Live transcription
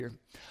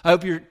I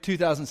hope your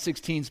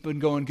 2016's been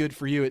going good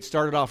for you. It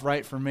started off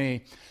right for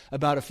me.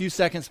 About a few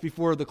seconds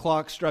before the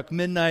clock struck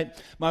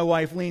midnight, my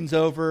wife leans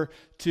over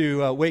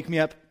to wake me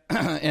up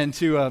and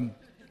to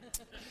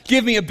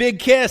give me a big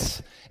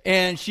kiss.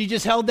 And she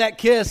just held that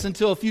kiss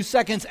until a few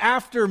seconds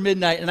after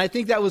midnight. And I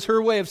think that was her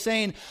way of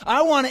saying,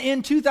 I want to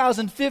end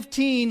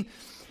 2015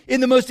 in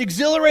the most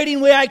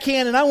exhilarating way I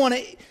can. And I want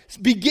to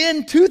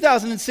begin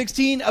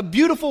 2016 a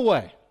beautiful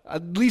way.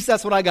 At least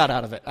that's what I got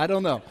out of it. I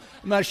don't know.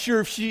 I'm not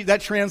sure if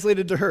that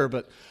translated to her,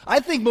 but I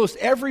think most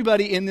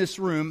everybody in this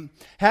room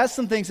has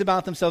some things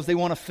about themselves they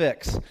want to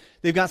fix.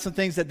 They've got some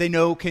things that they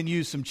know can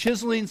use some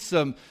chiseling,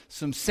 some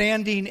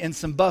sanding, and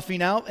some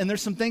buffing out. And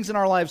there's some things in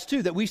our lives,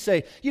 too, that we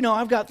say,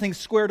 I've got things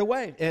squared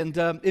away. And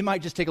it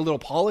might just take a little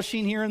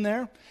polishing here and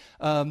there.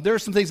 There are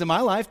some things in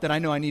my life that I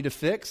know I need to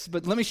fix.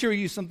 But let me share with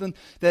you something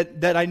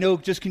that I know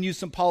just can use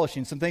some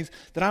polishing, some things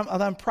that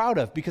I'm proud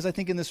of. Because I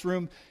think in this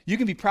room, you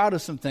can be proud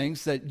of some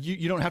things that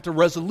you don't have to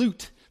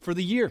resolute for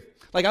the year.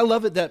 Like, I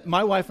love it that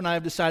my wife and I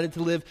have decided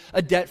to live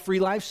a debt-free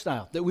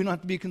lifestyle, that we don't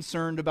have to be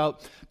concerned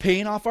about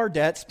paying off our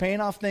debts,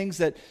 paying off things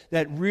that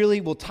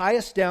really will tie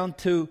us down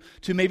to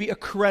maybe a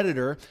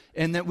creditor,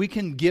 and that we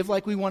can give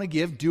like we want to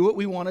give, do what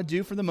we want to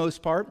do for the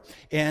most part,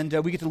 and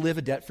we get to live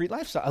a debt-free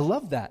lifestyle. I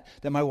love that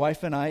my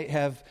wife and I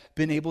have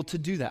been able to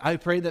do that. I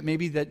pray that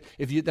maybe that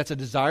if that's a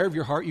desire of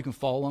your heart, you can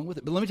follow along with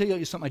it. But let me tell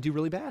you something I do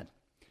really bad.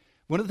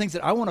 One of the things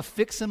that I want to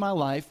fix in my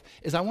life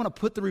is I want to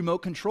put the remote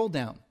control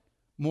down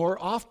more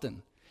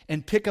often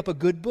and pick up a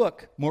good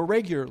book more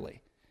regularly.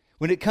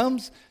 When it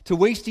comes to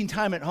wasting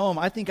time at home,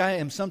 I think I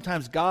am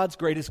sometimes God's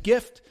greatest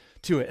gift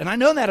to it. And I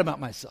know that about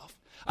myself.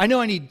 I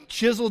know I need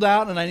chiseled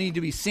out, and I need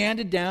to be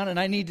sanded down, and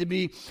I need to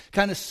be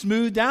kind of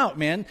smoothed out,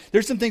 man.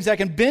 There's some things I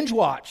can binge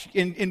watch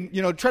and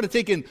try to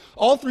take in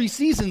all 3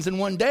 seasons in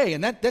one day.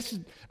 And that's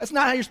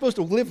not how you're supposed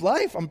to live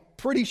life. I'm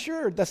pretty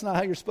sure that's not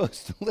how you're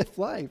supposed to live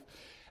life.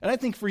 And I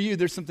think for you,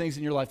 there's some things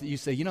in your life that you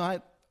say,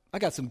 I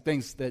got some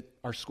things that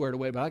are squared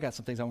away, but I got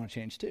some things I want to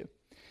change too.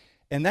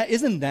 And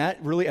isn't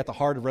that really at the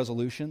heart of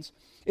resolutions?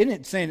 Isn't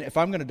it saying if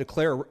I'm going to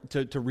declare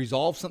to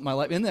resolve something in my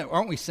life,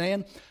 aren't we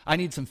saying I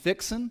need some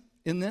fixing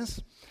in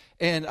this?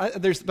 And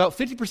there's about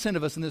 50%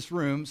 of us in this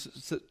room,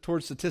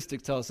 towards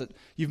statistics, tell us that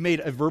you've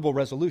made a verbal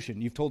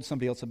resolution. You've told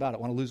somebody else about it,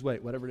 want to lose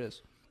weight, whatever it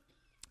is.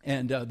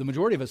 And the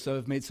majority of us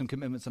have made some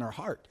commitments in our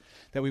heart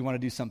that we want to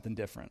do something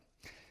different.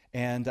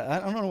 And I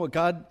don't know what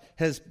God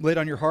has laid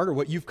on your heart or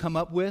what you've come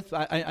up with.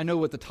 I know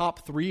what the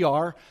top 3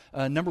 are.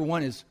 Number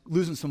 1 is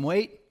losing some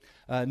weight.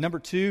 Number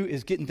 2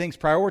 is getting things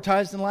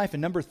prioritized in life.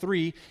 And number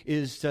 3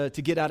 is to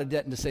get out of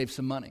debt and to save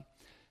some money.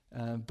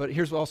 But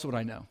here's also what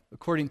I know.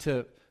 According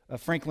to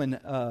Franklin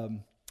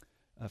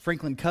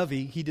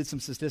Covey, he did some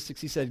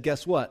statistics. He said,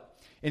 guess what?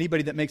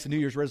 Anybody that makes a New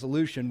Year's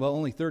resolution, well,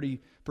 only 30%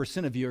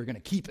 of you are going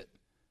to keep it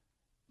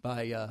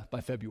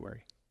by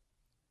February.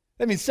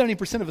 That means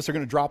 70% of us are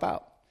going to drop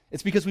out.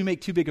 It's because we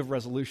make too big of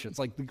resolutions.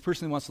 Like the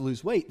person who wants to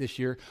lose weight this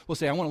year will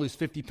say, I want to lose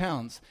 50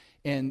 pounds.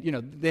 And,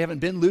 they haven't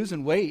been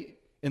losing weight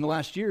in the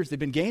last years. They've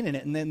been gaining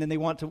it, and then they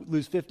want to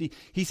lose 50.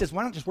 He says,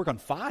 why not just work on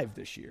 5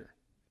 this year?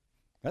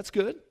 That's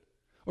good.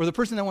 Or the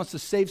person that wants to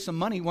save some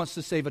money wants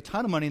to save a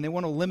ton of money, and they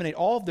want to eliminate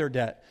all of their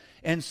debt.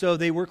 And so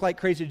they work like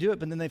crazy to do it,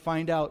 but then they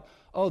find out,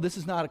 this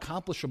is not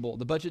accomplishable.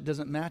 The budget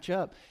doesn't match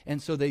up.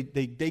 And so they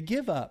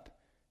give up.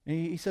 And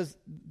he says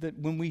that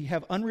when we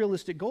have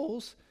unrealistic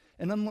goals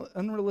and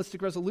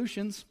unrealistic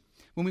resolutions,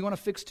 when we want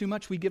to fix too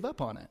much, we give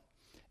up on it.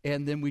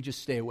 And then we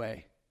just stay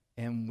away,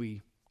 and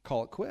we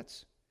call it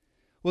quits.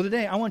 Well,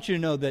 today I want you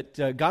to know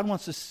that God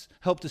wants to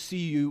help to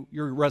see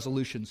your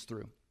resolutions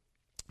through.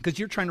 Because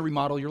you're trying to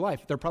remodel your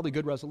life. They're probably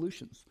good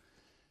resolutions.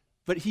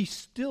 But he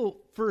still,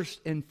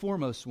 first and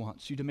foremost,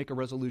 wants you to make a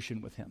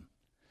resolution with him.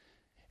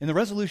 And the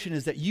resolution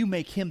is that you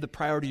make him the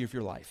priority of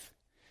your life.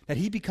 That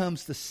he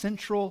becomes the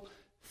central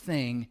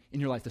thing in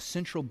your life, the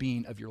central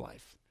being of your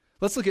life.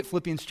 Let's look at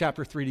Philippians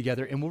chapter 3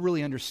 together, and we'll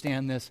really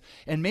understand this.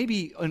 And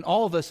maybe in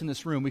all of us in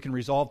this room, we can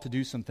resolve to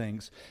do some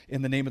things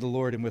in the name of the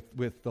Lord and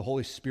with the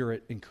Holy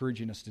Spirit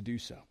encouraging us to do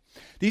so.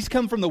 These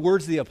come from the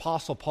words of the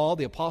Apostle Paul.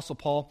 The Apostle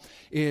Paul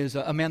is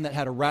a man that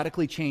had a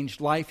radically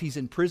changed life. He's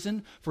in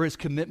prison for his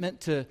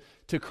commitment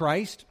to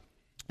Christ.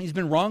 He's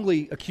been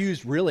wrongly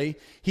accused, really.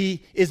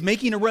 He is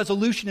making a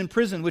resolution in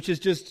prison, which is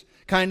just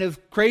kind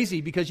of crazy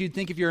because you'd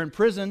think if you're in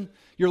prison,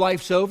 your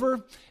life's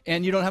over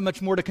and you don't have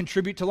much more to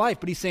contribute to life.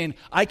 But he's saying,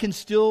 I can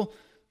still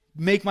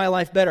make my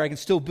life better. I can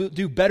still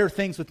do better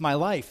things with my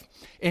life.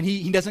 And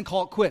he doesn't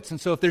call it quits.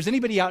 And so if there's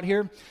anybody out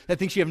here that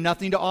thinks you have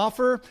nothing to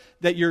offer,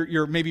 that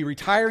you're maybe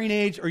retiring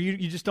age, or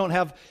you just don't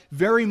have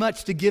very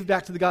much to give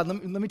back to the God,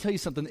 let me tell you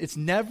something. It's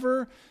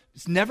never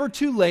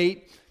too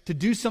late to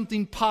do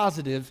something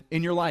positive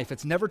in your life.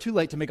 It's never too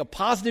late to make a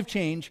positive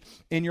change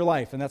in your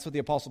life. And that's what the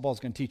Apostle Paul is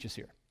going to teach us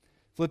here.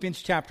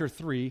 Philippians chapter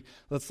 3,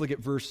 let's look at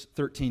verse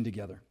 13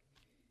 together.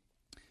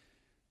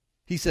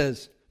 He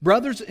says,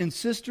 brothers and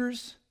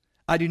sisters,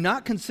 I do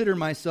not consider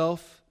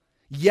myself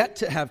yet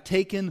to have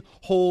taken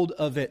hold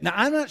of it. Now,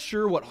 I'm not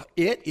sure what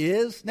it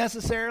is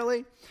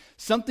necessarily.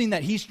 something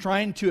that he's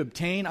trying to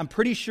obtain. I'm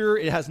pretty sure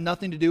it has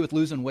nothing to do with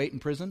losing weight in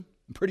prison.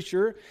 I'm pretty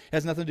sure it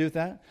has nothing to do with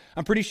that.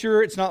 I'm pretty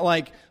sure it's not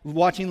like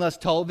watching less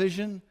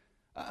television.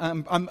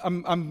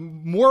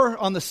 I'm more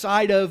on the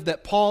side of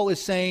that Paul is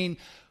saying,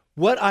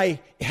 what I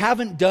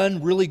haven't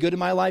done really good in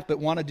my life but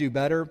want to do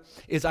better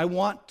is I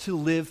want to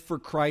live for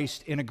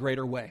Christ in a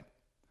greater way.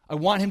 I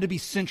want him to be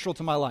central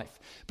to my life.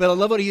 But I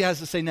love what he has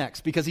to say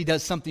next because he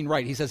does something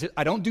right. He says,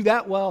 I don't do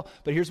that well,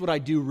 but here's what I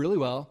do really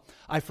well.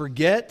 I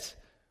forget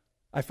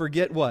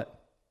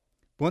what?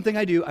 One thing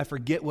I do, I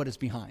forget what is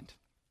behind.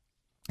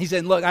 He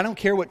said, look, I don't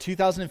care what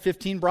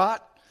 2015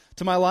 brought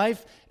to my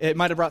life. It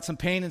might have brought some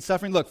pain and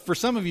suffering. Look, for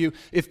some of you,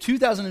 if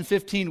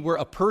 2015 were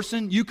a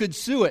person, you could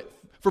sue it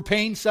for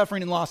pain,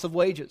 suffering, and loss of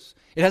wages.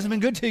 It hasn't been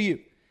good to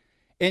you.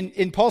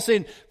 And Paul's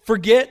saying,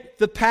 forget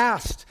the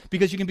past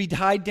because you can be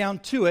tied down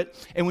to it.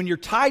 And when you're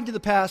tied to the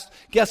past,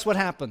 guess what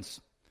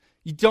happens?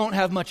 You don't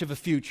have much of a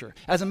future.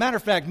 As a matter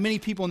of fact, many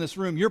people in this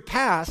room, your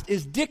past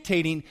is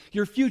dictating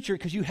your future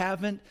because you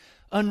haven't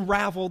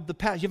unraveled the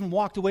past. You haven't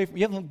walked away from,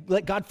 you haven't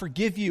let God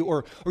forgive you,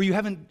 or you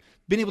haven't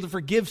been able to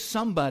forgive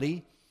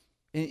somebody,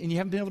 and you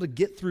haven't been able to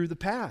get through the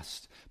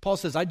past. Paul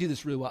says, I do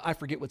this really well. I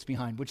forget what's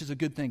behind, which is a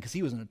good thing because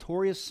he was a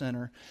notorious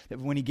sinner that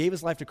when he gave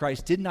his life to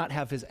Christ did not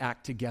have his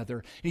act together.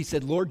 And he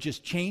said, Lord,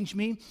 just change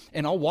me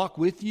and I'll walk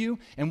with you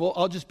and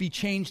I'll just be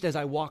changed as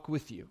I walk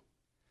with you.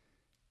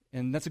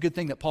 And that's a good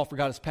thing that Paul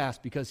forgot his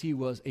past because he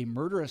was a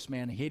murderous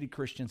man. He hated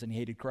Christians and he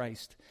hated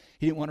Christ.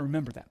 He didn't want to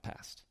remember that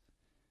past.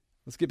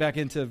 Let's get back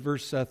into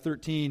verse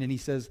 13, and he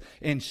says,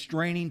 and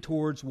straining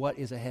towards what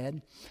is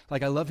ahead.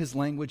 Like, I love his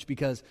language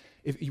because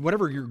if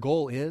whatever your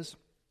goal is,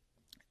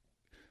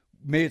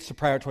 maybe it's to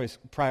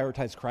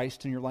prioritize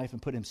Christ in your life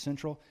and put him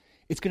central,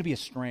 it's going to be a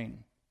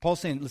strain. Paul's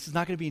saying this is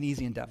not going to be an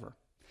easy endeavor.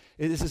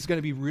 This is going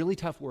to be really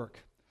tough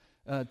work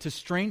to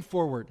strain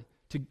forward,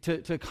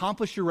 to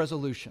accomplish your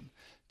resolution,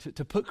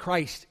 to put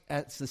Christ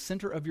as the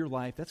center of your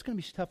life. That's going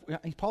to be tough.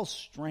 Paul's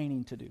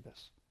straining to do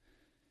this.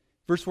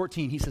 Verse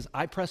 14, he says,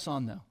 I press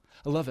on though.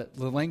 I love it.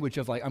 The language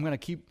of like, I'm going to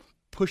keep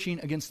pushing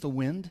against the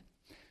wind.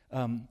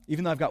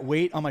 Even though I've got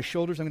weight on my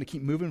shoulders, I'm going to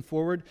keep moving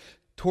forward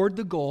toward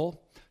the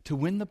goal to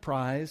win the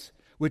prize,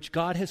 which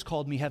God has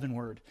called me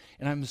heavenward.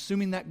 And I'm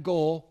assuming that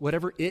goal,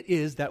 whatever it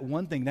is, that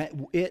one thing, that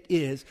it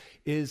is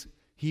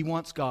he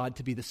wants God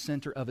to be the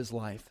center of his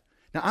life.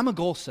 Now, I'm a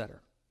goal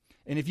setter.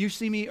 And if you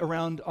see me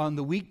around on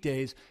the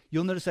weekdays,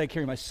 you'll notice I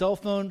carry my cell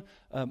phone,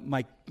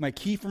 my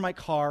key for my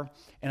car,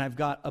 and I've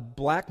got a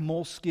black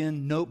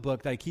moleskin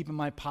notebook that I keep in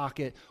my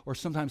pocket or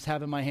sometimes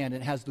have in my hand.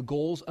 It has the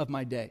goals of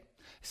my day.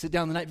 I sit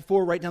down the night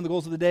before, write down the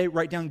goals of the day,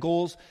 write down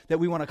goals that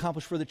we want to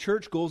accomplish for the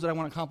church, goals that I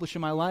want to accomplish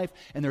in my life,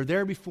 and they're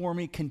there before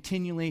me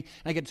continually.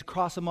 I get to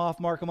cross them off,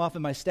 mark them off,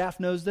 and my staff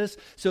knows this.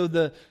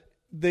 So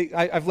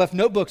I've left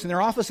notebooks in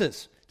their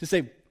offices to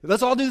say,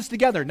 let's all do this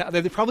together. Now,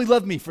 they probably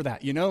love me for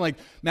that, like,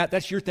 Matt,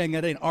 that's your thing,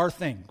 that ain't our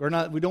thing.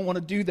 We don't want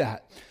to do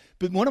that.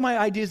 But one of my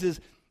ideas is,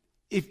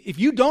 if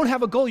you don't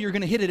have a goal, you're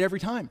going to hit it every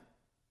time.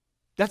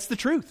 That's the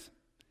truth.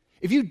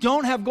 If you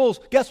don't have goals,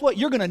 guess what?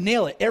 You're going to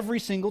nail it every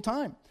single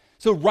time.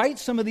 So write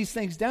some of these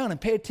things down and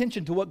pay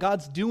attention to what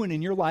God's doing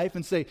in your life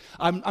and say,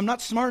 I'm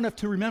not smart enough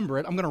to remember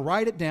it. I'm going to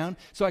write it down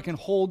so I can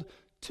hold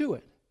to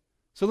it.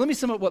 So let me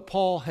sum up what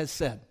Paul has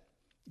said,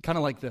 kind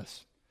of like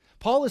this.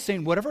 Paul is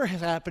saying whatever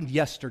has happened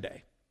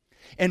yesterday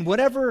and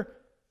whatever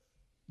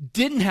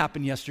didn't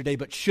happen yesterday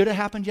but should have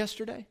happened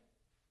yesterday,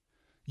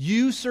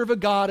 you serve a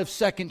God of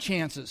second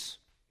chances.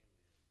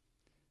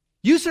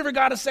 You serve a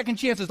God of second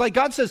chances. Like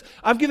God says,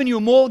 I've given you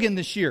a mulligan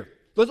this year.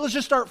 Let's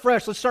just start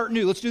fresh. Let's start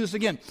new. Let's do this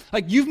again.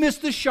 Like you've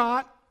missed the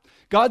shot.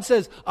 God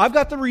says, I've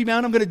got the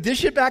rebound. I'm going to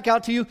dish it back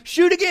out to you.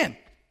 Shoot again.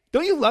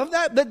 Don't you love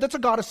that? That's a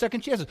God of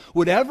second chances.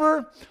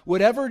 Whatever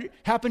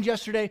happened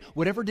yesterday,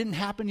 whatever didn't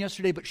happen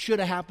yesterday but should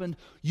have happened,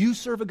 you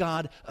serve a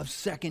God of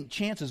second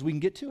chances. We can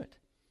get to it.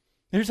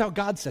 Here's how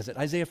God says it.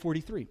 Isaiah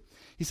 43.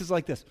 He says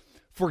like this.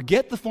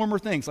 Forget the former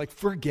things, like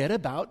forget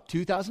about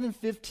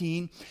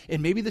 2015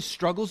 and maybe the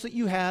struggles that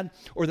you had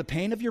or the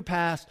pain of your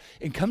past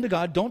and come to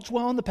God. Don't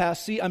dwell on the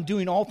past. See, I'm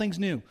doing all things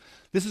new.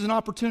 This is an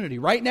opportunity.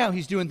 Right now,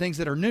 he's doing things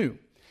that are new.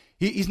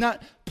 He's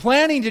not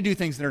planning to do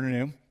things that are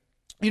new.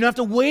 You don't have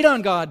to wait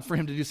on God for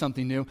him to do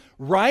something new.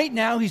 Right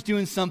now, he's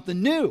doing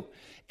something new.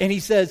 And he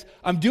says,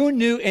 I'm doing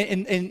new,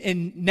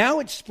 and now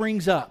it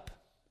springs up.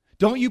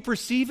 Don't you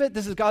perceive it?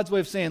 This is God's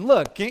way of saying,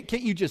 look, can't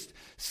you just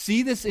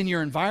see this in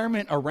your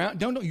environment around?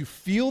 Don't you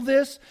feel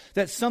this?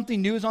 That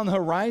something new is on the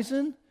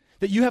horizon?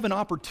 That you have an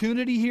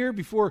opportunity here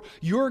before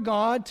your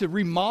God to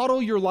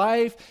remodel your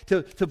life,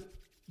 to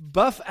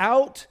buff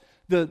out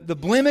the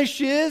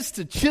blemishes,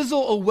 to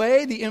chisel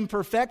away the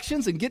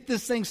imperfections and get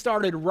this thing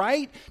started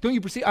right? Don't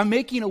you perceive? I'm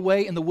making a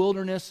way in the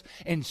wilderness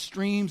and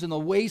streams in the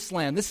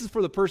wasteland. This is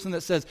for the person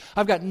that says,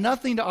 I've got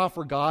nothing to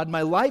offer God.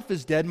 My life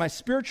is dead. My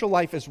spiritual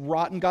life is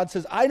rotten. God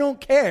says, I don't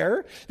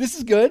care. This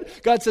is good.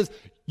 God says,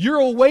 you're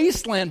a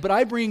wasteland, but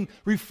I bring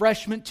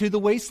refreshment to the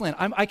wasteland.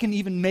 I can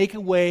even make a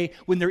way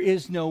when there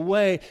is no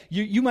way.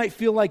 You might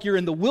feel like you're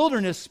in the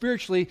wilderness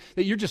spiritually,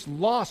 that you're just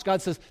lost.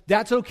 God says,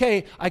 that's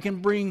okay. I can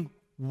bring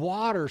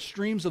water,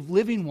 streams of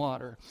living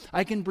water.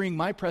 I can bring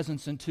my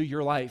presence into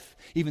your life,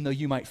 even though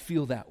you might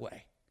feel that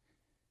way.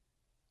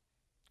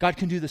 God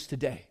can do this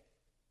today.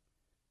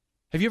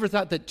 Have you ever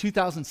thought that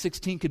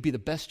 2016 could be the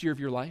best year of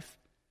your life?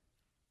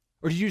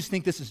 Or do you just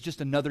think this is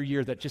just another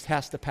year that just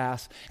has to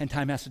pass and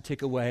time has to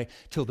tick away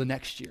till the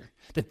next year?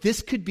 That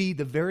this could be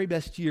the very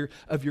best year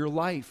of your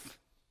life.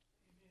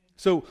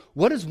 So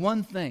what is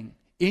one thing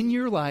in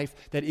your life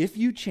that if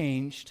you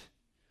changed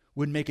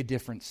would make a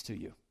difference to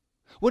you?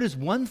 What is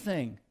one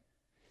thing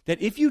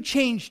that if you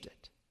changed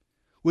it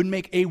would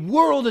make a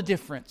world of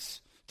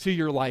difference to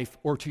your life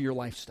or to your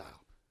lifestyle?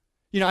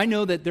 You know, I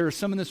know that there are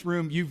some in this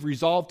room, you've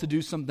resolved to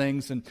do some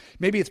things, and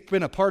maybe it's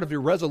been a part of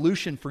your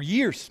resolution for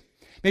years.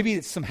 Maybe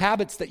it's some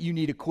habits that you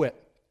need to quit.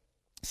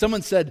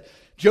 Someone said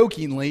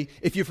jokingly,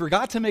 if you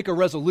forgot to make a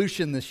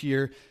resolution this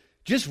year,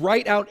 just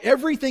write out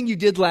everything you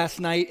did last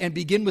night and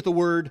begin with the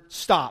word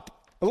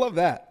stop. I love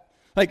that.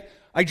 Like,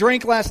 I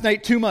drank last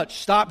night too much.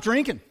 Stop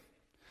drinking.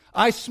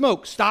 I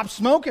smoked. Stop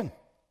smoking.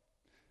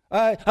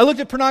 I looked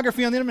at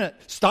pornography on the internet.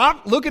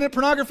 Stop looking at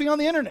pornography on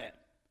the internet.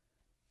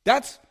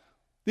 That's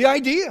the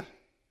idea.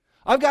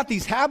 I've got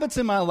these habits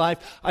in my life.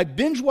 I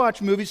binge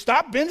watch movies.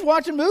 Stop binge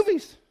watching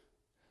movies.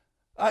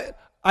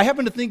 I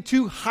happen to think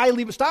too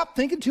highly, but stop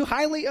thinking too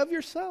highly of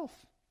yourself.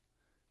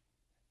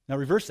 Now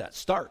reverse that.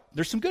 Start.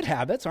 There's some good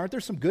habits, aren't there?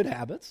 Some good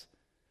habits.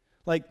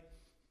 Like,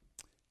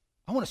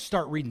 I want to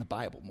start reading the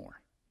Bible more.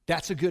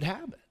 That's a good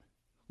habit.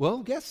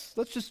 Well, let's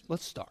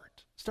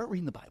start. Start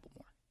reading the Bible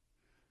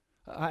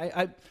more.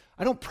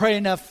 I don't pray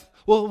enough.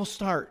 Well, we'll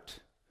start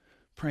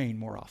praying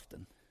more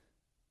often.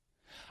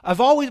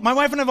 My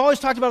wife and I have always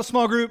talked about a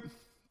small group.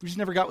 We just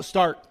never got to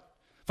start.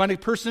 Find a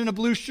person in a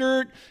blue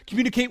shirt,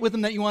 communicate with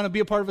them that you want to be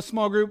a part of a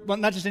small group. Well,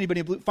 not just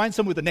anybody in blue. Find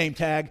someone with a name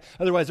tag.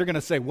 Otherwise, they're going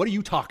to say, what are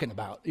you talking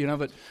about?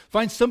 But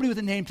find somebody with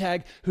a name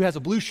tag who has a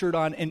blue shirt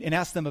on and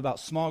ask them about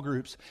small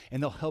groups,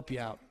 and they'll help you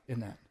out in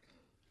that.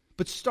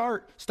 But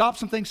stop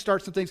some things,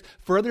 start some things.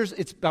 For others,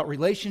 it's about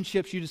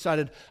relationships. You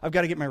decided, I've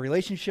got to get my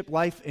relationship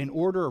life in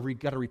order, or we've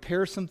got to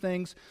repair some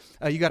things.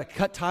 You got to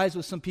cut ties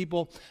with some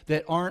people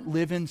that aren't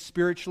living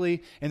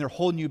spiritually, and they're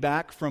holding you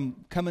back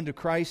from coming to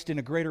Christ in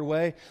a greater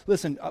way.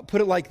 Listen,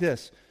 put it like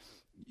this.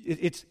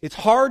 It's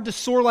hard to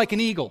soar like an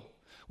eagle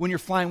when you're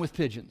flying with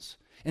pigeons.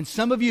 And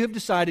some of you have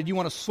decided you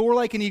want to soar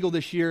like an eagle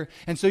this year,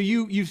 and so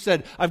you've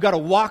said, I've got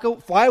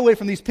to fly away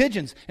from these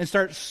pigeons and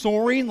start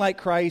soaring like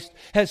Christ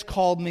has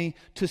called me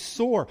to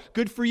soar.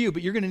 Good for you,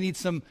 but you're going to need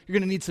some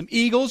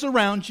eagles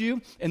around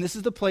you, and this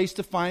is the place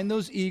to find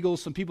those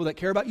eagles, some people that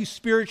care about you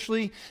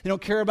spiritually. They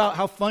don't care about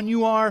how fun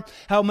you are,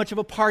 how much of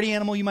a party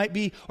animal you might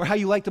be, or how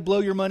you like to blow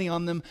your money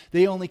on them.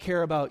 They only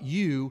care about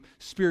you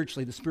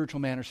spiritually, the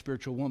spiritual man or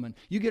spiritual woman.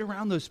 You get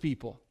around those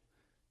people.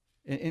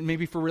 And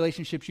maybe for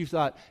relationships, you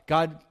thought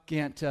God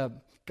can't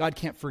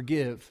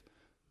forgive,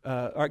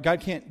 or I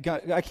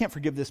can't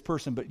forgive this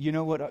person. But you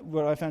know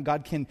what I found?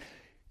 God can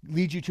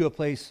lead you to a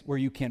place where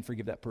you can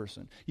forgive that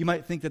person. You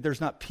might think that there's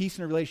not peace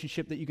in a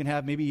relationship that you can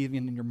have, maybe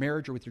even in your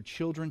marriage or with your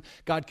children.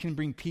 God can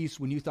bring peace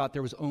when you thought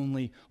there was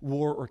only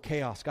war or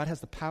chaos. God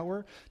has the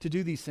power to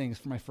do these things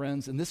for my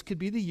friends, and this could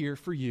be the year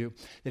for you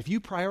that if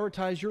you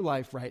prioritize your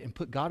life right and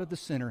put God at the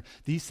center,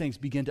 these things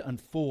begin to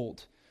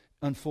unfold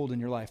in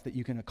your life, that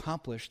you can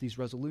accomplish these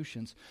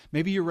resolutions.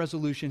 Maybe your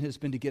resolution has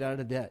been to get out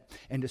of debt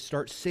and to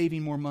start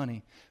saving more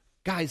money.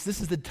 Guys,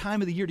 this is the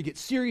time of the year to get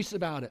serious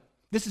about it.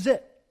 This is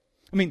it.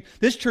 I mean,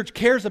 this church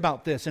cares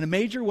about this in a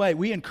major way.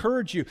 We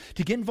encourage you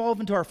to get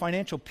involved into our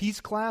financial peace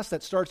class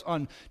that starts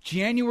on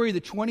January the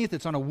 20th.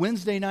 It's on a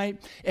Wednesday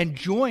night. And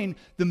join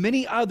the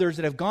many others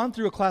that have gone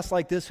through a class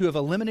like this, who have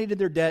eliminated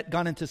their debt,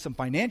 gone into some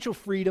financial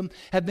freedom,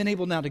 have been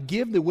able now to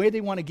give the way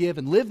they want to give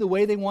and live the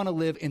way they want to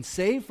live and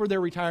save for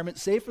their retirement,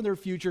 save for their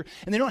future.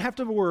 And they don't have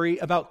to worry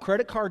about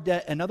credit card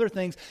debt and other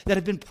things that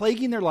have been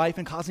plaguing their life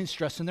and causing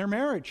stress in their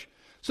marriage.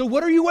 So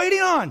what are you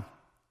waiting on?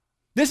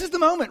 This is the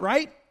moment,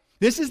 right?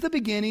 This is the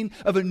beginning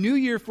of a new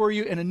year for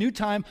you and a new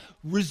time.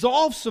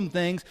 Resolve some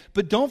things,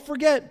 but don't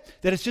forget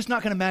that it's just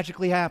not going to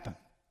magically happen.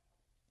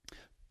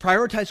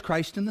 Prioritize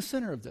Christ in the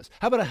center of this.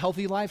 How about a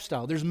healthy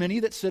lifestyle? There's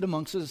many that sit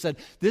amongst us that said,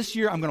 this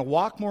year I'm going to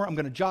walk more, I'm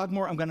going to jog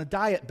more, I'm going to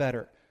diet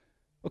better.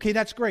 Okay,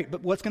 that's great,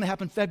 but what's going to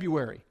happen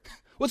February?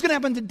 What's going to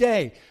happen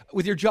today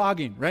with your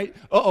jogging, right?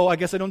 I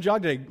guess I don't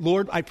jog today.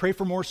 Lord, I pray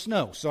for more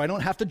snow, so I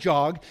don't have to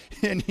jog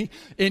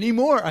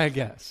anymore, I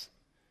guess.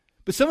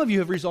 But some of you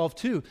have resolved,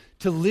 too,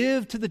 to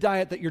live to the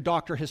diet that your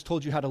doctor has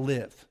told you how to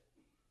live.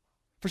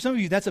 For some of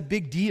you, that's a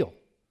big deal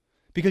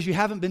because you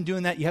haven't been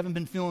doing that, you haven't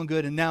been feeling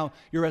good, and now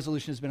your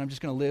resolution has been, I'm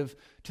just going to live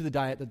to the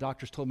diet the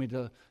doctor's told me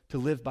to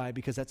live by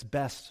because that's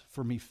best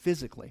for me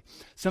physically.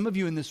 Some of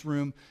you in this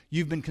room,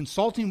 you've been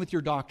consulting with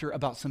your doctor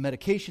about some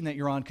medication that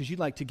you're on because you'd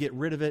like to get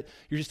rid of it.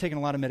 You're just taking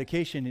a lot of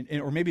medication,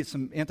 or maybe it's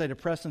some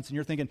antidepressants, and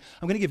you're thinking,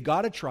 I'm going to give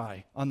God a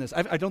try on this.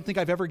 I don't think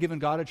I've ever given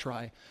God a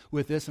try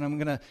with this, and I'm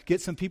going to get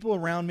some people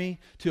around me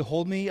to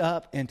hold me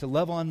up and to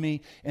love on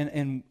me,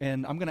 and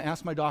I'm going to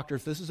ask my doctor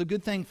if this is a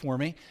good thing for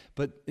me,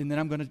 and then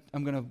I'm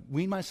going to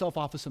wean myself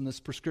off of some of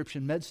this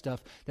prescription med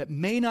stuff that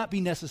may not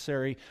be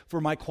necessary for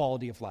my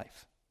quality of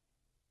life.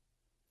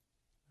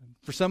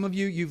 For some of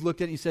you, you've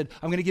looked at it and you said,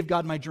 I'm going to give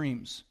God my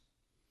dreams.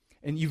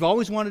 And you've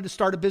always wanted to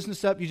start a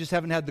business up. You just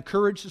haven't had the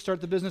courage to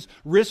start the business.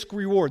 Risk,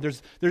 reward.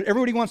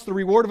 Everybody wants the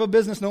reward of a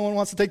business. No one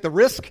wants to take the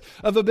risk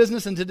of a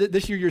business. And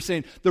this year you're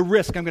saying, the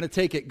risk, I'm going to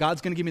take it. God's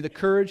going to give me the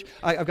courage.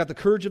 I've got the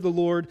courage of the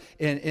Lord.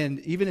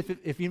 And even if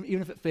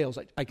it fails,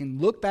 I can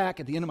look back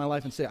at the end of my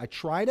life and say, I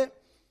tried it.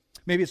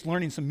 Maybe it's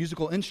learning some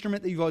musical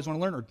instrument that you've always want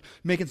to learn, or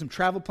making some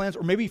travel plans.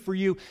 Or maybe for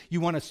you, you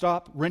want to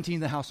stop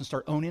renting the house and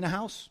start owning a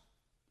house.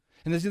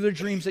 And those are the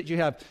dreams that you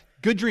have.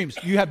 Good dreams.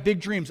 You have big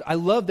dreams. I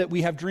love that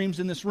we have dreams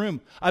in this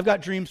room. I've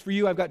got dreams for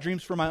you. I've got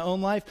dreams for my own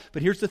life.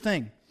 But here's the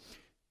thing.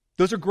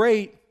 Those are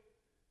great,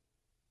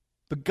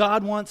 but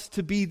God wants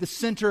to be the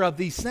center of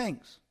these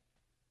things.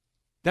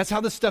 That's how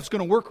this stuff's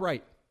going to work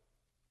right.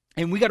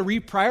 And we got to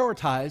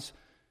reprioritize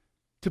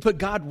to put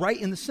God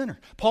right in the center.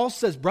 Paul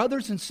says,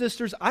 brothers and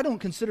sisters, I don't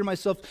consider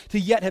myself to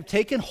yet have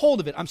taken hold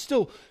of it. I'm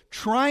still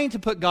trying to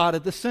put God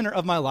at the center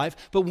of my life.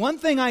 But one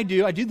thing I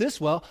do this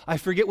well. I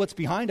forget what's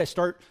behind. I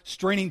start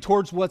straining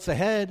towards what's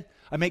ahead.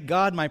 I make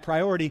God my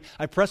priority.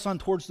 I press on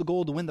towards the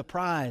goal to win the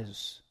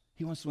prize.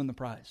 He wants to win the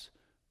prize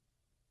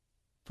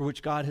for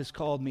which God has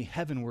called me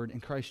heavenward in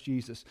Christ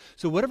Jesus.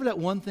 So whatever that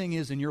one thing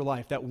is in your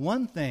life, that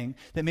one thing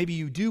that maybe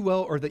you do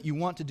well or that you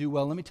want to do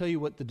well, let me tell you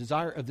what the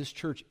desire of this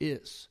church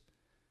is.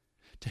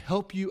 To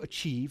help you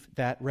achieve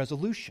that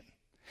resolution.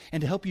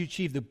 And to help you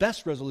achieve the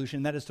best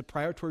resolution, that is to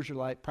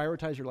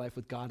prioritize your life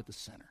with God at the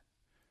center.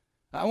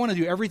 I want to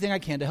do everything I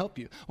can to help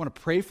you. I want to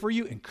pray for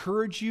you,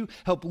 encourage you,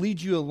 help lead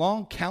you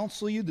along,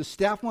 counsel you. The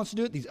staff wants to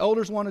do it. These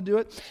elders want to do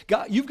it.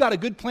 God, you've got a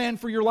good plan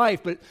for your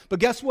life, but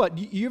guess what?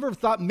 You ever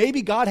thought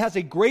maybe God has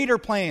a greater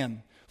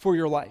plan for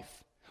your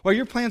life? While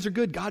your plans are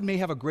good, God may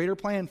have a greater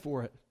plan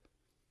for it.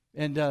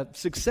 And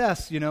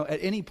success, at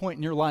any point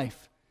in your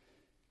life,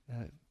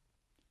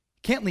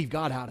 can't leave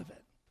God out of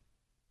it.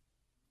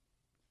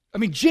 I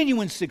mean,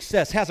 genuine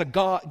success has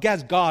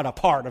God a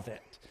part of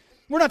it.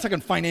 We're not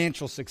talking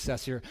financial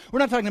success here. We're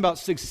not talking about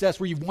success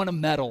where you've won a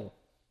medal.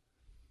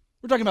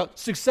 We're talking about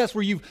success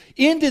where you've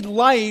ended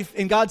life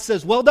and God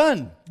says, well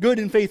done, good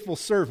and faithful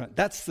servant.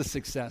 That's the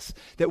success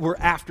that we're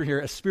after here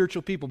as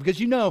spiritual people.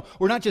 Because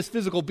we're not just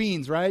physical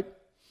beings, right?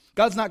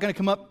 God's not going to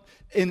come up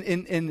in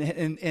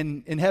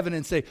heaven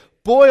and say,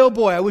 boy, oh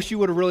boy, I wish you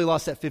would have really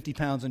lost that 50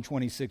 pounds in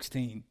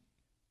 2016.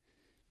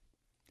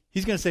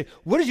 He's going to say,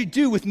 what did you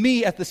do with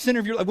me at the center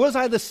of your life? Was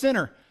I the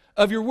center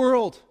of your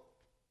world?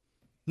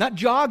 Not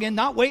jogging,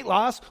 not weight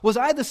loss. Was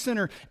I the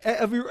center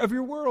of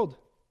your world?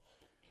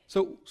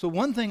 So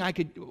one thing I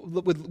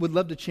would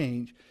love to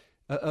change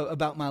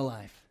about my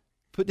life.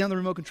 Put down the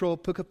remote control,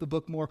 pick up the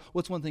book more.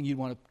 What's one thing you'd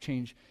want to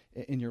change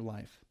in your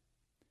life?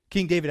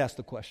 King David asked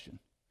the question.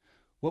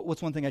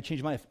 What's one thing I changed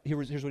in my life?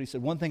 Here's what he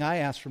said. One thing I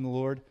asked from the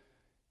Lord.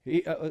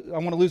 I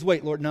want to lose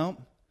weight, Lord. No.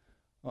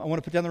 I want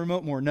to put down the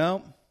remote more.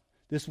 No.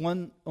 This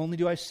one only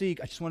do I seek.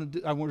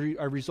 I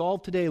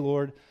resolve today,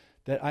 Lord,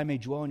 that I may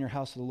dwell in your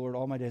house of the Lord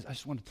all my days. I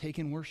just want to take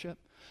in worship.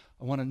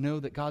 I want to know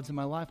that God's in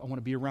my life. I want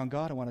to be around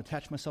God. I want to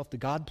attach myself to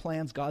God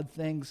plans, God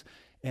things,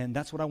 and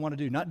that's what I want to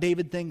do. Not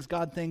David things,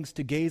 God things,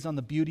 to gaze on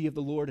the beauty of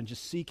the Lord and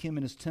just seek him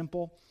in his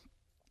temple.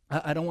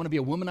 I don't want to be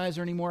a womanizer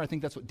anymore. I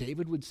think that's what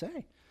David would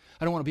say.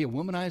 I don't want to be a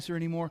womanizer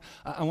anymore.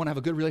 I want to have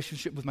a good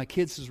relationship with my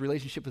kids. His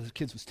relationship with his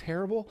kids was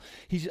terrible.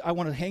 I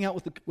want to hang out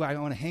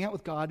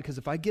with God, because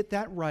if I get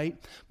that right,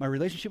 my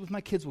relationship with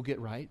my kids will get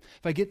right.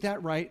 If I get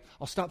that right,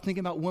 I'll stop thinking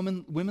about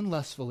women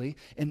lustfully,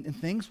 and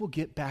things will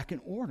get back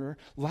in order.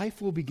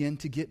 Life will begin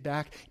to get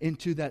back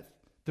into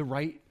the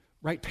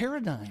right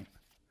paradigm.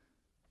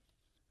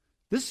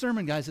 This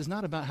sermon, guys, is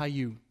not about how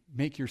you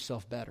make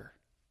yourself better.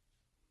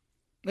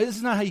 This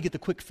is not how you get the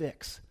quick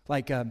fix.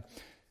 Like,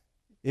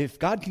 if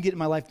God can get in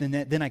my life,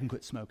 then I can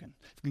quit smoking.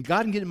 If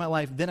God can get in my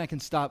life, then I can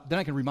stop. Then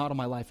I can remodel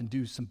my life and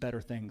do some better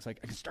things. Like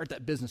I can start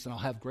that business and I'll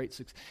have great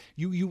success.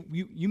 You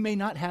may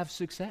not have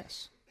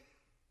success.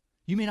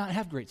 You may not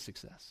have great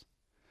success.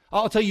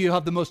 I'll tell you, you'll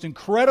have the most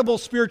incredible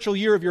spiritual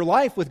year of your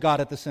life with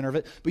God at the center of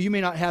it, but you may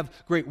not have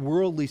great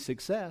worldly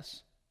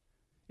success.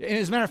 And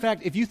as a matter of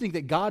fact, if you think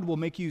that God will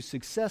make you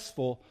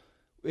successful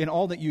in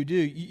all that you do,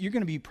 you're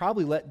going to be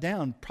probably let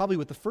down, probably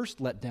with the first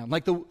letdown.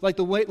 Like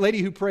the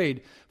lady who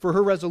prayed for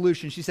her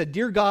resolution. She said,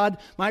 "Dear God,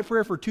 my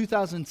prayer for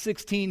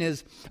 2016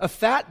 is a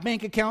fat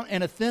bank account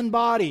and a thin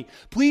body.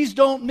 Please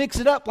don't mix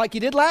it up like you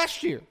did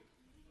last year."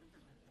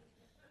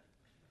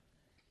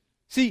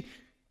 See,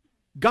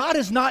 God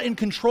is not in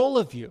control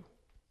of you.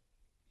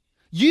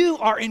 You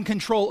are in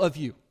control of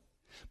you.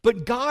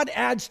 But God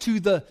adds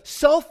to the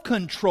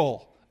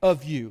self-control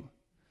of you,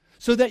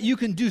 so that you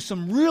can do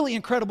some really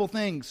incredible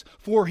things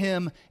for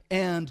him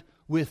and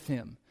with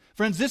him.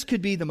 Friends, this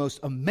could be the most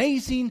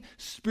amazing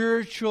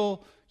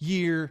spiritual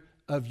year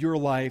of your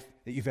life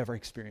that you've ever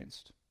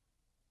experienced.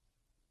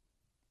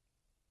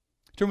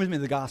 Turn with me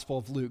to the Gospel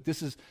of Luke.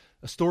 This is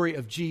a story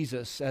of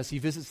Jesus as he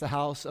visits the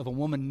house of a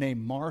woman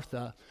named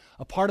Martha.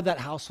 A part of that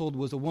household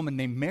was a woman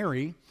named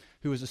Mary.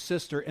 who was a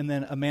sister, and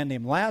then a man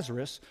named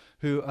Lazarus,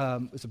 who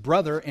is a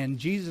brother, and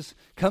Jesus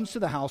comes to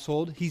the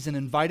household. He's an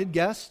invited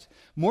guest.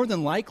 More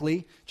than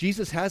likely,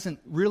 Jesus hasn't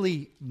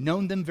really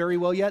known them very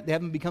well yet. They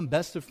haven't become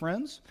best of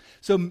friends.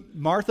 So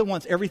Martha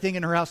wants everything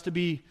in her house to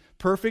be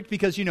perfect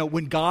because,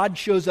 when God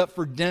shows up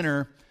for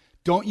dinner,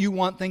 don't you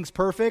want things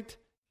perfect?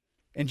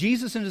 And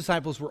Jesus and his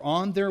disciples were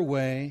on their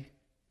way.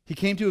 He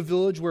came to a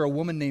village where a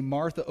woman named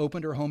Martha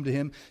opened her home to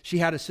him. She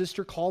had a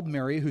sister called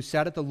Mary who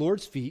sat at the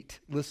Lord's feet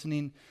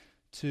listening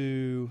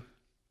to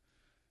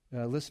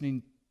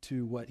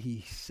what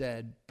he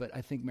said, but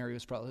I think Mary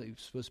was probably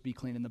supposed to be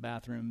cleaning the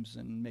bathrooms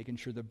and making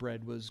sure the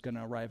bread was going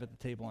to arrive at the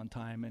table on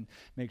time and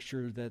make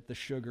sure that the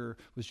sugar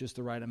was just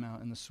the right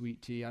amount in the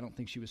sweet tea. I don't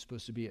think she was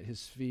supposed to be at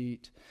his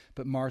feet,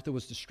 but Martha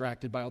was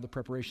distracted by all the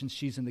preparations.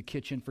 She's in the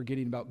kitchen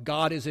forgetting about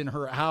God is in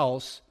her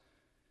house.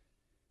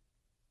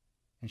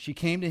 And she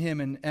came to him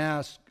and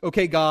asked,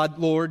 okay, God,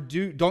 Lord,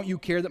 don't you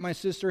care that my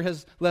sister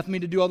has left me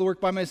to do all the work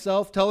by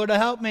myself? Tell her to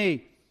help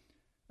me.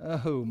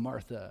 Oh,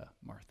 Martha,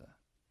 Martha.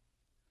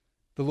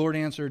 The Lord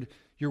answered,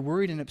 you're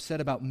worried and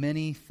upset about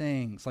many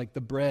things, like the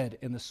bread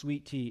and the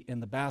sweet tea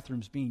and the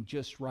bathrooms being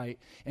just right,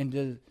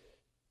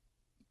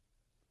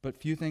 but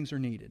few things are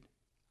needed.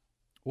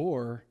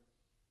 Or,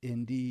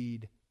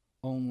 indeed,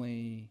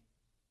 only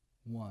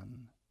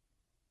one.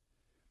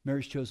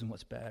 Mary's chosen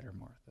what's better,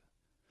 Martha.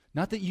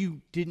 Not that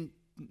you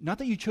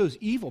chose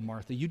evil,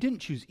 Martha. You didn't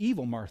choose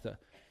evil, Martha.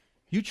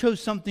 You chose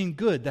something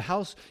good.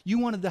 You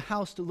wanted the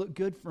house to look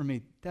good for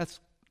me. That's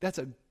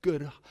a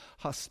good,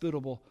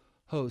 hospitable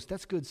host.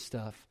 That's good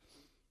stuff.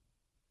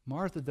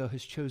 Martha, though,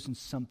 has chosen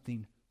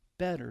something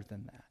better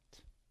than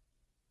that.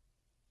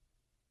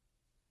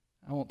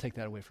 I won't take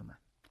that away from her.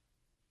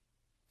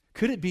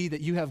 Could it be that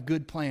you have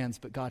good plans,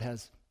 but God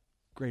has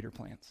greater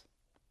plans?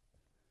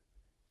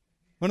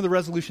 One of the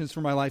resolutions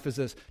for my life is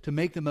this, to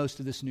make the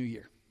most of this new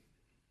year.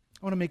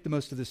 I want to make the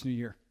most of this new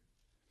year.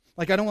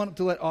 I don't want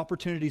to let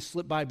opportunities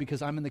slip by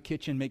because I'm in the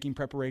kitchen making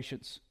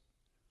preparations.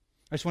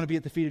 I just want to be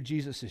at the feet of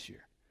Jesus this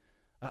year.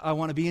 I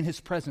want to be in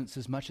his presence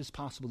as much as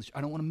possible.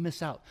 I don't want to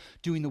miss out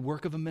doing the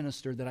work of a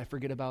minister that I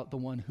forget about the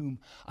one whom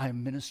I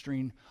am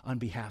ministering on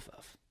behalf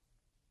of.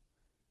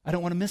 I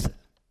don't want to miss it.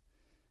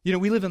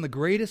 We live in the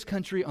greatest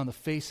country on the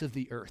face of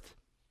the earth.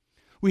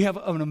 We have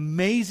an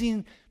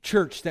amazing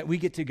church that we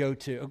get to go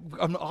to,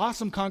 an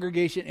awesome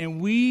congregation,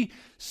 and we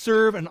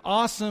serve an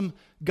awesome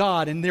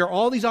God. And there are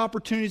all these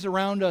opportunities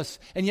around us,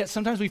 and yet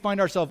sometimes we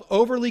find ourselves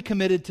overly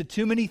committed to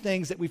too many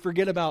things that we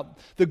forget about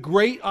the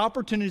great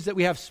opportunities that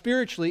we have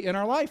spiritually in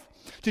our life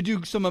to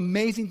do some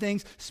amazing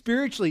things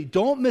spiritually.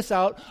 Don't miss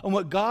out on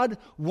what God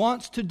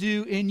wants to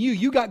do in you.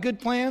 You got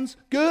good plans?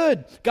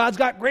 Good. God's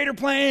got greater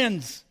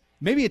plans.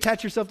 Maybe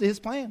attach yourself to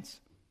his plans.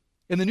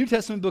 In the New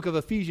Testament book of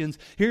Ephesians,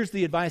 here's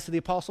the advice of the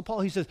Apostle Paul.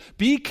 He says,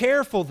 be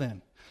careful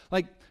then.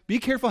 Be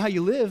careful how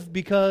you live,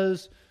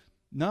 because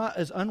not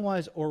as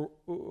unwise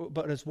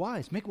but as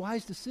wise. Make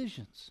wise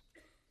decisions.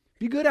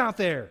 Be good out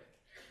there.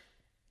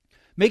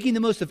 Making the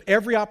most of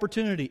every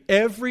opportunity.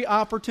 Every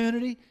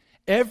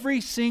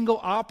single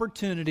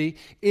opportunity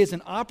is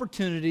an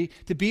opportunity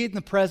to be in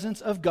the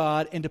presence of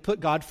God and to put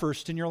God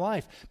first in your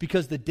life,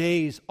 because the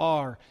days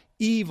are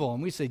evil.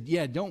 And we say,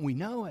 yeah, don't we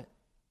know it?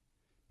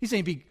 He's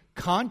saying be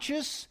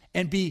conscious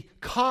and be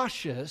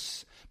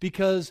cautious,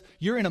 because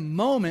you're in a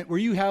moment where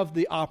you have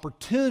the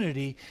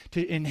opportunity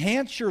to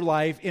enhance your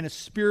life in a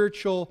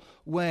spiritual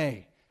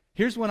way.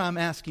 Here's what I'm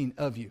asking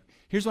of you.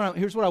 Here's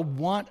what I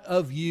want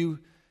of you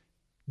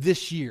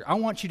this year. I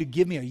want you to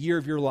give me a year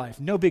of your life.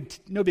 No big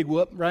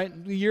whoop, right?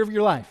 A year of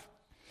your life.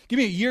 Give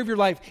me a year of your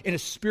life in a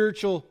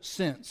spiritual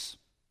sense.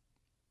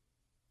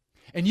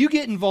 And you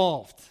get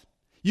involved.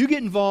 You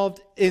get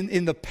involved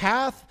in the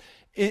path,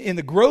 in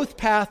the growth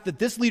path that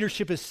this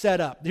leadership has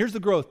set up. Here's the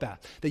growth path.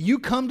 That you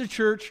come to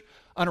church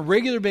on a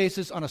regular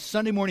basis on a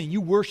Sunday morning. You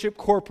worship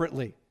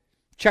corporately.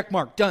 Check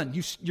mark, done.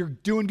 You're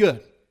doing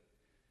good.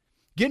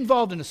 Get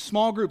involved in a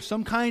small group,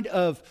 some kind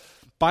of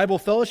Bible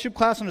fellowship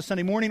class on a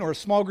Sunday morning, or a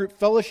small group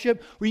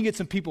fellowship where you can get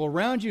some people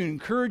around you and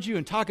encourage you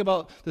and talk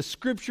about the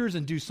scriptures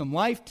and do some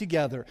life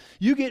together.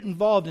 You get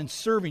involved in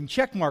serving.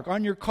 Check mark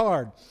on your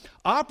card.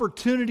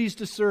 Opportunities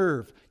to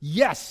serve.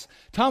 Yes,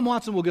 Tom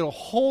Watson will get a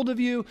hold of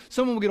you.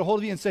 Someone will get a hold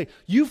of you and say,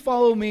 you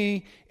follow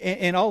me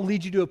and I'll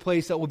lead you to a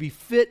place that will be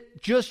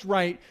fit just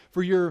right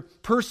for your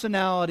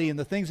personality and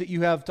the things that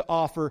you have to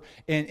offer,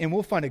 and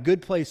we'll find a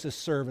good place of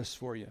service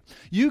for you.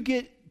 You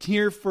get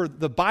here for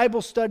the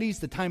Bible studies,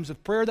 the times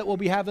of prayer that we'll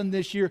be having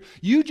this year.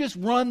 You just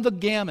run the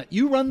gamut.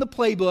 You run the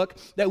playbook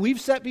that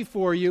we've set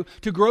before you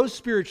to grow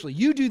spiritually.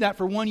 You do that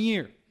for 1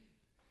 year.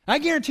 I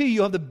guarantee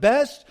you'll have the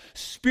best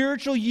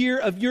spiritual year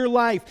of your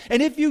life.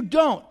 And if you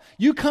don't,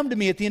 you come to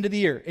me at the end of the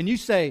year and you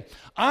say,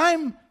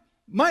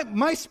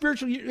 my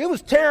spiritual year, it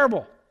was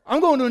terrible.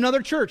 I'm going to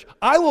another church.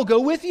 I will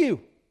go with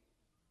you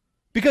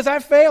because I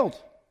failed.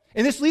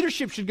 And this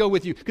leadership should go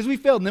with you because we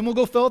failed. And then we'll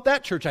go fail at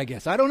that church, I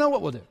guess. I don't know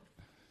what we'll do.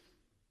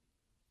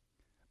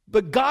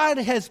 But God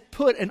has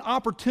put an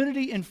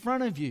opportunity in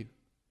front of you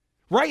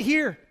right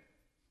here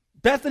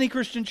Bethany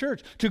Christian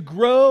Church, to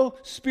grow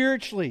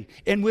spiritually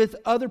and with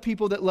other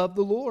people that love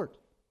the Lord.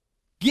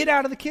 Get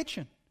out of the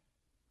kitchen.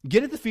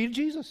 Get at the feet of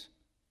Jesus.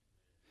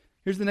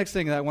 Here's the next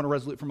thing that I want to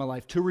resolute from my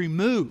life: to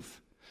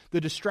remove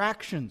the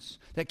distractions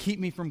that keep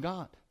me from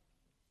God.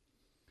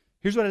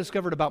 Here's what I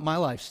discovered about my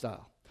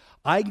lifestyle.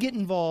 I get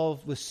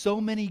involved with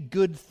so many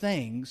good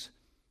things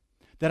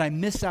that I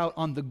miss out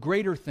on the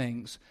greater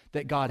things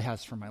that God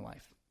has for my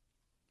life.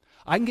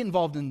 I can get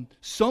involved in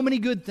so many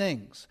good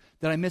things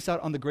that I miss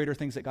out on the greater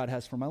things that God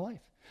has for my life.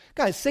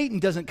 Guys, Satan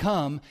doesn't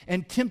come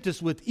and tempt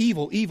us with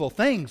evil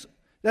things.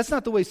 That's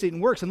not the way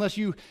Satan works unless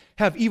you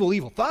have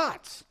evil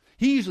thoughts.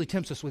 He usually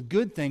tempts us with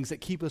good things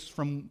that keep us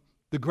from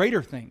the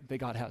greater thing that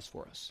God has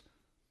for us.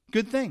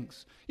 Good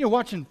things. You know,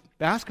 watching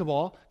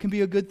basketball can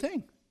be a good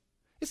thing.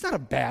 It's not a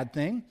bad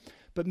thing.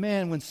 But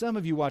man, when some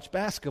of you watch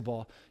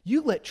basketball,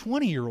 you let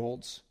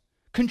 20-year-olds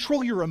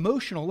control your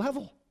emotional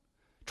level.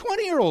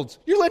 20-year-olds.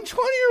 You're letting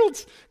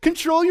 20-year-olds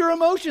control your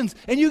emotions.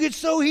 And you get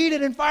so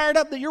heated and fired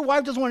up that your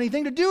wife doesn't want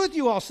anything to do with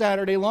you all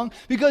Saturday long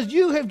because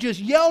you have just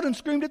yelled and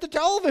screamed at the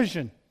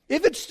television.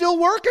 If it's still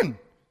working.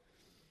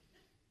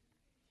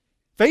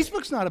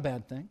 Facebook's not a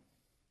bad thing.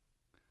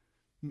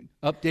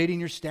 Updating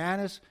your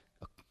status,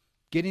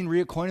 getting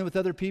reacquainted with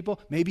other people,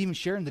 maybe even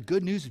sharing the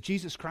good news of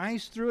Jesus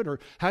Christ through it, or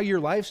how your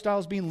lifestyle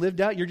is being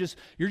lived out. You're just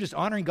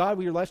honoring God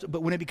with your lifestyle.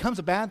 But when it becomes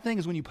a bad thing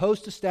is when you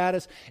post a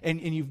status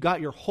and you've got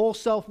your whole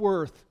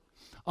self-worth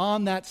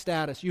on that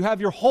status. You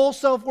have your whole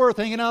self-worth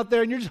hanging out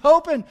there and you're just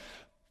hoping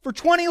for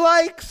 20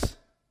 likes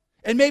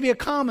and maybe a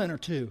comment or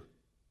two.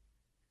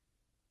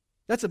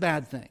 That's a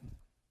bad thing.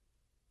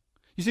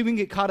 You see, we can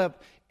get caught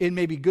up in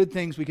maybe good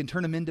things. We can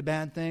turn them into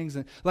bad things.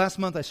 And last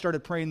month I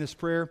started praying this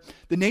prayer.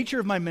 The nature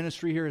of my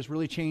ministry here has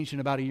really changed in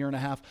about a year and a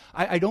half.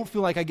 I don't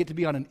feel like I get to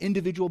be on an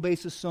individual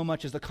basis so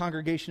much as the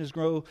congregation has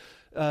grown.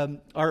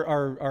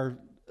 Our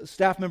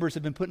staff members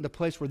have been put into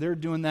place where they're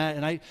doing that.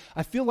 And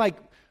I feel like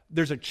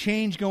there's a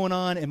change going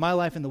on in my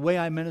life and the way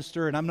I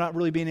minister, and I'm not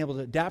really being able to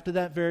adapt to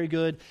that very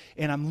good,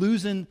 and I'm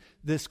losing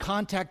this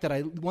contact that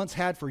I once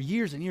had for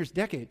years and years,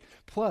 decade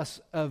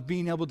plus, of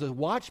being able to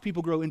watch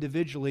people grow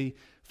individually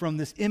from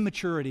this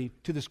immaturity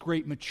to this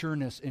great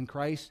matureness in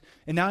Christ.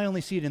 And now I only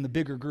see it in the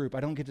bigger group.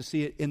 I don't get to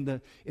see it in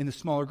the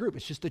smaller group.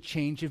 It's just a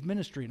change of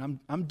ministry, and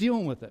I'm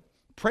dealing with it.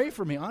 Pray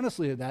for me,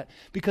 honestly, of that,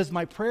 because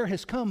my prayer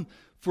has come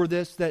for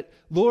this, that,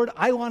 Lord,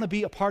 I want to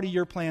be a part of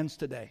your plans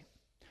today.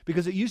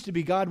 Because it used to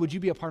be, God, would you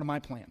be a part of my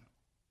plan?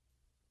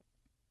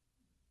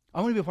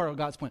 I want to be a part of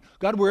God's plan.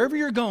 God, wherever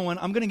you're going,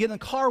 I'm going to get in the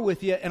car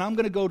with you, and I'm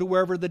going to go to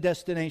wherever the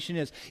destination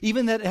is.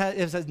 Even that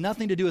it has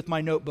nothing to do with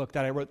my notebook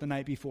that I wrote the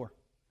night before.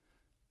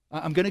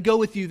 I'm going to go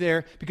with you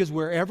there, because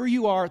wherever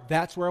you are,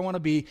 that's where I want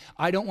to be.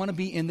 I don't want to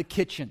be in the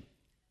kitchen.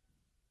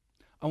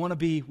 I want to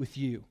be with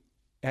you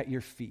at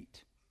your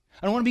feet.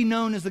 I don't want to be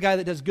known as the guy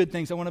that does good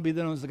things. I want to be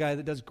known as the guy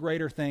that does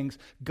greater things,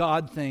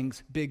 God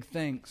things, big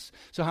things.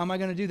 So how am I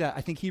going to do that?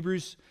 I think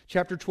Hebrews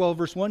chapter 12,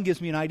 verse 1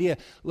 gives me an idea.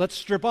 Let's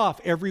strip off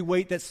every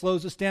weight that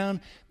slows us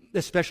down,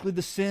 especially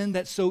the sin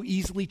that so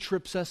easily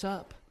trips us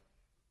up.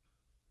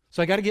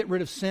 So I got to get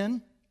rid of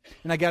sin,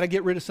 and I got to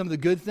get rid of some of the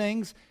good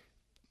things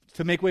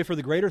to make way for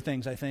the greater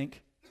things, I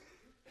think.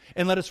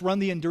 And let us run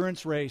the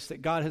endurance race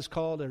that God has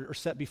called or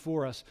set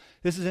before us.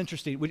 This is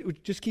interesting. We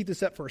just keep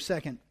this up for a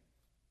second.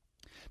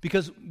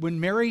 Because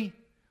when Mary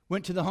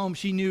went to the home,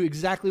 she knew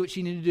exactly what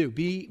she needed to do.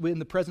 Be in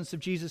the presence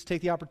of Jesus,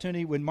 take the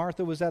opportunity. When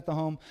Martha was at the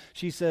home,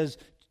 she says,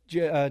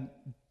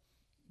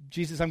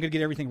 Jesus, I'm going to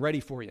get everything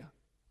ready for you.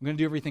 I'm going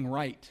to do everything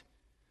right.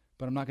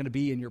 But I'm not going to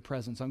be in your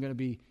presence. I'm going to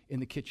be in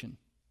the kitchen.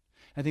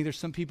 I think there's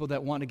some people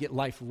that want to get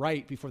life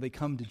right before they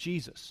come to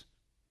Jesus.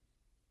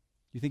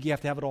 You think you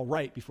have to have it all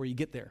right before you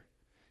get there.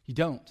 You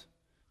don't.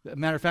 As a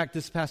matter of fact,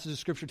 this passage of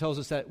Scripture tells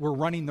us that we're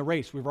running the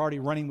race. We're already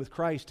running with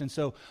Christ. And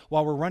so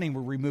while we're running,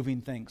 we're removing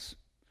things.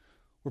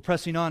 We're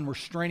pressing on. We're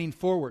straining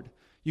forward.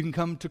 You can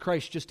come to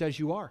Christ just as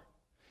you are.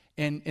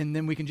 And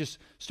then we can just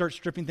start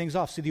stripping things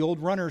off. See, the old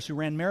runners who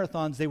ran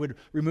marathons, they would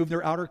remove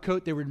their outer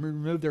coat. They would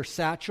remove their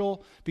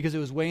satchel because it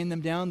was weighing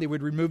them down. They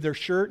would remove their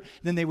shirt.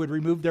 Then they would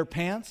remove their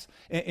pants.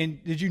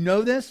 And did you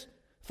know this?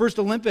 First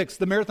Olympics,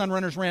 the marathon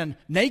runners ran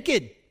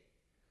naked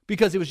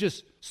because it was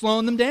just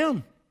slowing them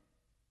down.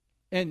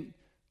 And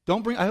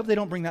I hope they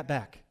don't bring that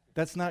back.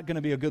 That's not going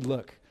to be a good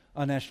look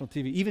on national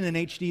TV. Even in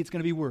HD, it's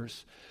going to be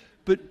worse.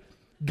 But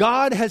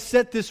God has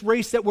set this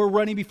race that we're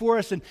running before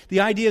us, and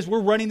the idea is we're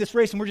running this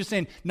race, and we're just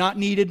saying, not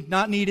needed,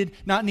 not needed,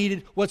 not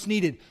needed. What's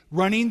needed?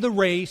 Running the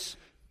race,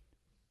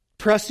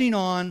 pressing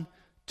on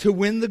to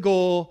win the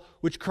goal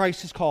which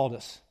Christ has called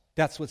us.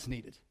 That's what's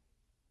needed.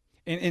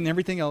 And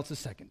everything else is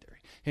secondary.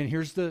 And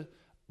here's the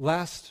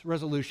last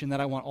resolution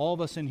that I want all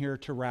of us in here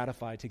to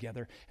ratify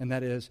together, and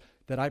that is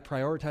that I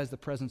prioritize the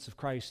presence of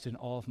Christ in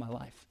all of my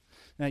life.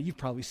 Now, you've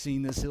probably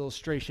seen this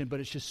illustration, but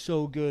it's just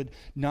so good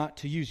not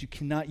to use. You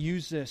cannot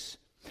use this.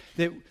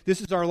 That this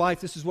is our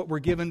life. This is what we're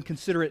given.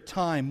 Consider it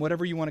time,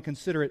 whatever you want to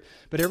consider it.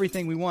 But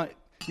everything we want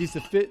needs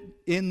to fit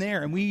in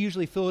there. And we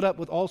usually fill it up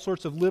with all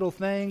sorts of little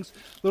things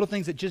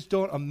that just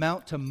don't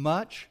amount to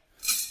much.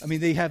 I mean,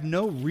 they have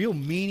no real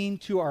meaning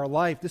to our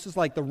life. This is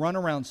like the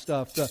runaround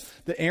stuff,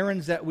 the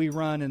errands that we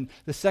run, and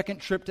the second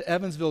trip to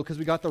Evansville because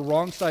we got the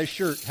wrong size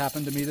shirt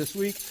happened to me this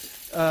week.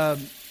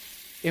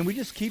 And we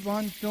just keep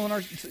on filling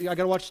I got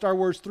to watch Star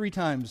Wars 3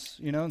 times,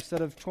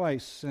 instead of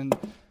twice. And,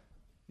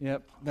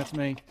 yep, that's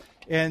me.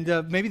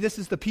 And maybe this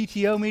is the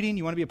PTO meeting.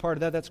 You want to be a part of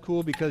that. That's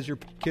cool because your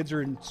kids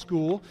are in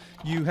school.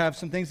 You have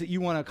some things that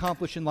you want to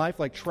accomplish in life,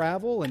 like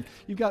travel. And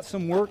you've got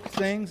some work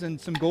things and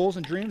some goals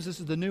and dreams. This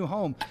is the new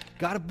home.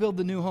 Got to build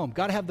the new home.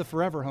 Got to have the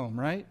forever home,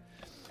 right?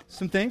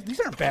 Some things. These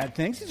aren't bad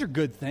things. These are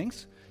good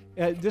things.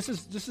 This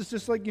is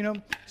just like,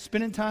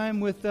 spending time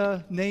with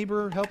a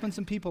neighbor, helping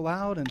some people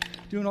out and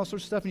doing all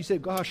sorts of stuff. And you say,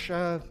 gosh,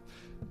 I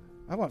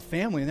want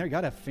family in there. You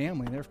got to have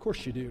family in there. Of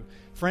course you do.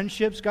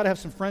 Friendships, got to have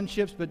some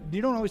friendships, but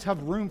you don't always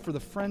have room for the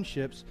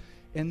friendships.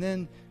 And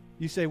then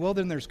you say, well,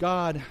 then there's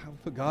God. I'll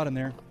put God in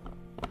there.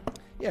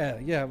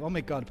 Yeah, I'll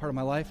make God a part of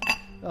my life.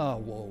 Oh,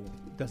 whoa,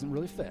 it doesn't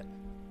really fit.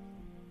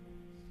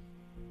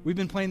 We've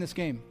been playing this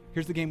game.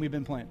 Here's the game we've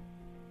been playing.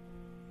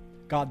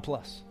 God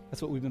plus.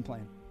 That's what we've been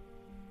playing.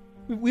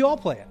 We all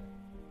play it.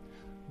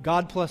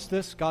 God plus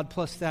this, God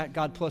plus that,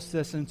 God plus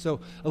this. And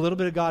so a little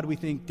bit of God we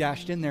think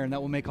dashed in there, and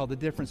that will make all the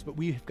difference. But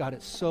we've got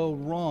it so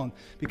wrong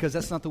because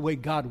that's not the way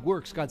God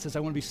works. God says, I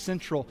want to be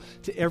central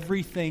to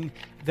everything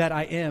that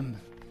I am,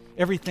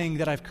 everything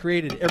that I've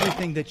created,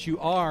 everything that you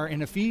are.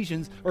 In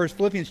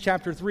Philippians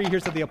chapter 3,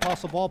 here's how the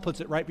Apostle Paul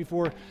puts it right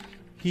before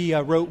he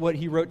wrote what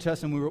he wrote to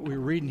us and we were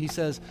reading. He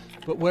says,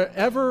 but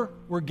whatever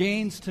were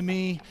gains to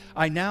me,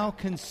 I now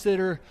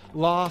consider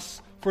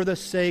loss for the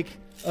sake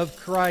of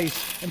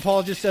Christ. And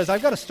Paul just says,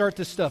 I've got to start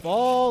this stuff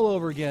all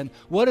over again.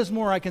 What is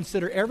more, I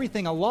consider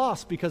everything a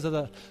loss because of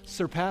the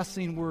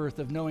surpassing worth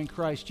of knowing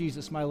Christ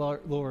Jesus, my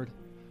Lord.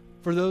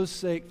 For whose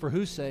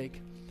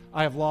sake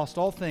I have lost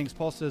all things.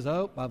 Paul says,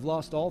 I've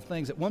lost all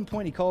things. At one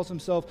point he calls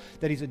himself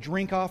that he's a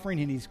drink offering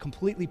and he's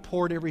completely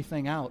poured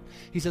everything out.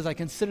 He says, I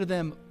consider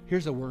them,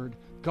 here's a word,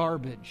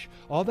 garbage.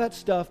 All that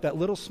stuff, that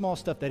little small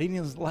stuff that in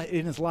his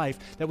life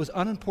that was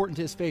unimportant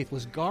to his faith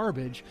was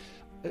garbage.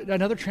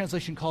 Another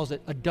translation calls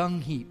it a dung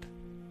heap,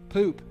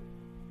 poop,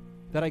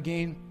 that I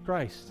gain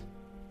Christ.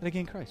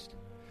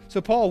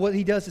 So Paul, what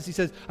he does is he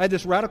says, I had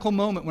this radical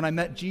moment when I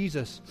met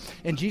Jesus,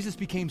 and Jesus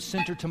became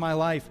center to my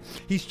life.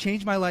 He's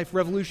changed my life,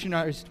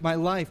 revolutionized my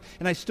life,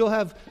 and I still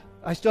have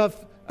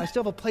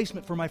a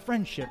placement for my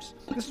friendships.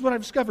 This is what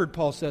I've discovered,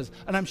 Paul says,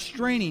 and I'm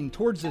straining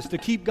towards this to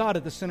keep God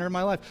at the center of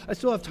my life. I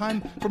still have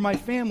time for my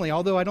family,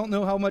 although I don't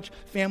know how much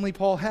family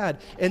Paul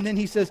had. And then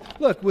he says,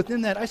 look,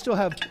 within that, I still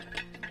have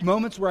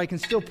moments where I can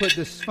still put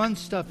this fun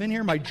stuff in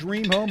here, my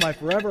dream home, my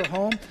forever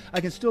home. I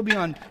can still be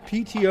on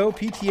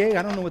PTA,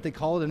 I don't know what they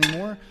call it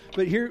anymore.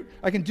 But here,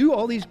 I can do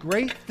all these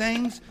great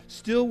things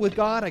still with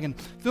God. I can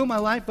fill my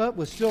life up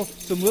with still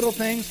some little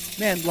things.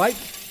 Man,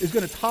 life is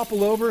going to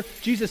topple over.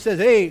 Jesus says,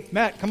 hey,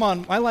 Matt, come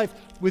on, my life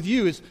with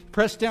you is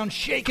pressed down,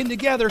 shaken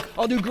together.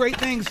 I'll do great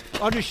things.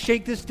 I'll just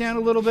shake this down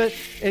a little bit,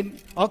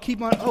 and I'll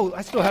keep on. Oh,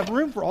 I still have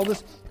room for all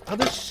this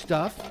other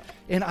stuff,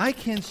 and I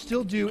can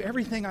still do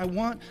everything I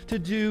want to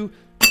do.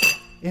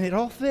 And it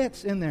all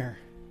fits in there.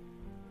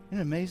 Isn't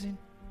it amazing?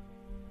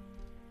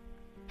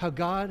 How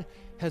God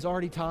has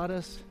already taught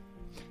us,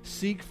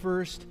 seek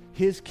first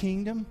His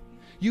kingdom.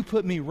 You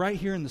put me right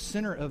here in the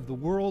center of the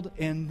world,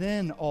 and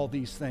then all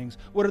these things.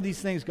 What are these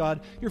things,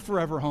 God? Your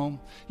forever home.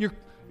 Your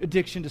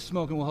addiction to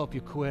smoking will help you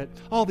quit.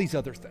 All these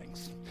other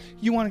things.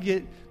 You want to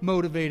get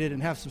motivated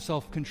and have some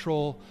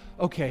self-control.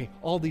 Okay,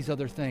 all these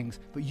other things.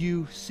 But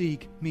you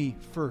seek me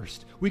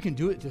first. We can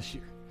do it this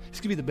year. It's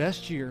going to be the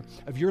best year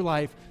of your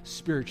life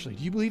spiritually.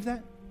 Do you believe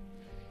that?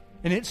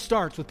 And it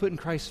starts with putting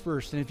Christ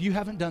first. And if you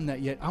haven't done that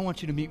yet, I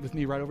want you to meet with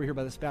me right over here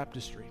by this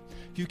baptistry.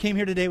 If you came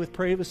here today with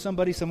pray with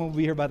somebody, someone will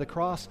be here by the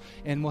cross,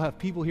 and we'll have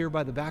people here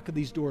by the back of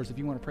these doors if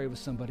you want to pray with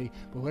somebody.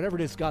 But whatever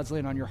it is God's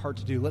laying on your heart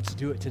to do, let's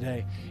do it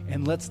today.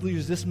 And let's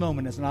use this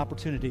moment as an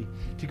opportunity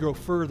to grow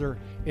further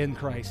in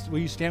Christ. Will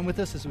you stand with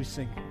us as we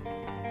sing?